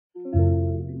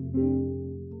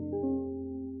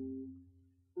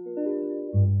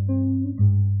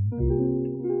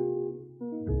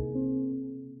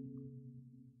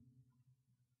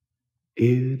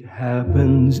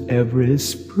happens every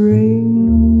spring.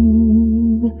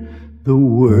 The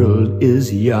world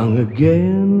is young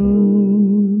again.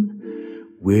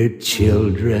 We're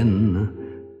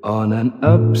children on an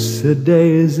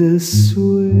upsy-daisy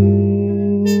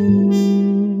swing.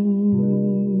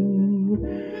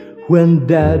 When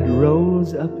Dad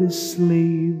rolls up his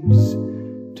sleeves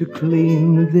to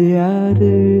clean the attic,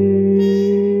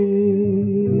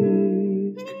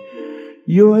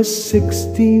 your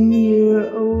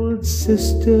 16-year-old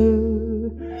sister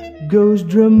goes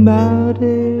dramatic.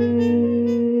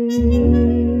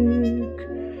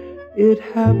 It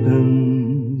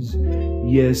happens,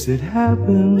 yes it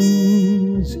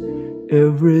happens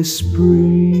every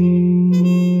spring.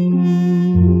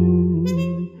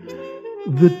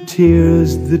 The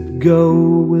tears that go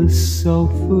with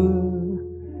sulfur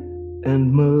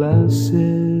and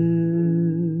molasses,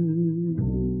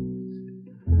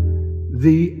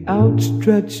 the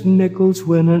outstretched nickels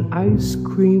when an ice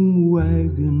cream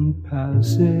wagon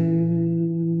passes,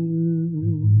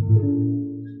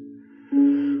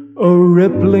 a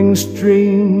rippling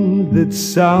stream that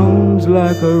sounds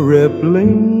like a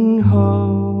rippling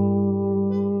heart,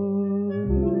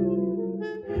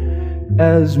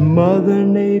 as Mother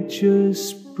Nature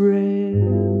spreads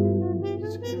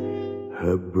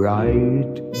her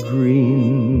bright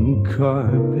green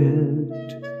carpet.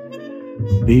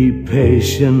 Be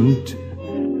patient,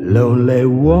 lonely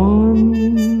one,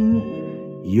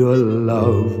 your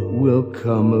love will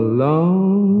come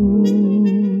along.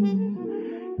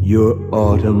 Your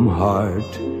autumn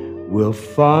heart will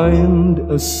find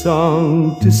a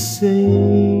song to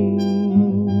sing.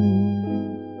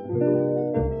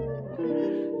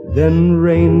 Then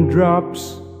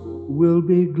raindrops will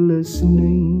be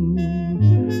glistening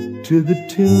to the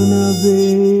tune of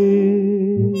it.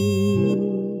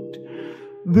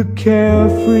 The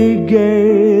carefree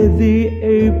gay, the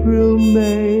April,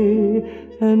 May,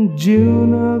 and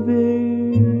June of it.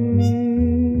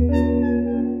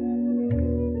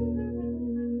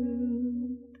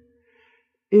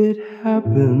 It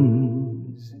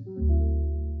happens,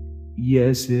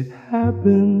 yes it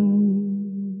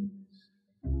happens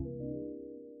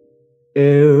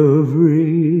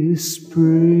every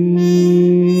spring.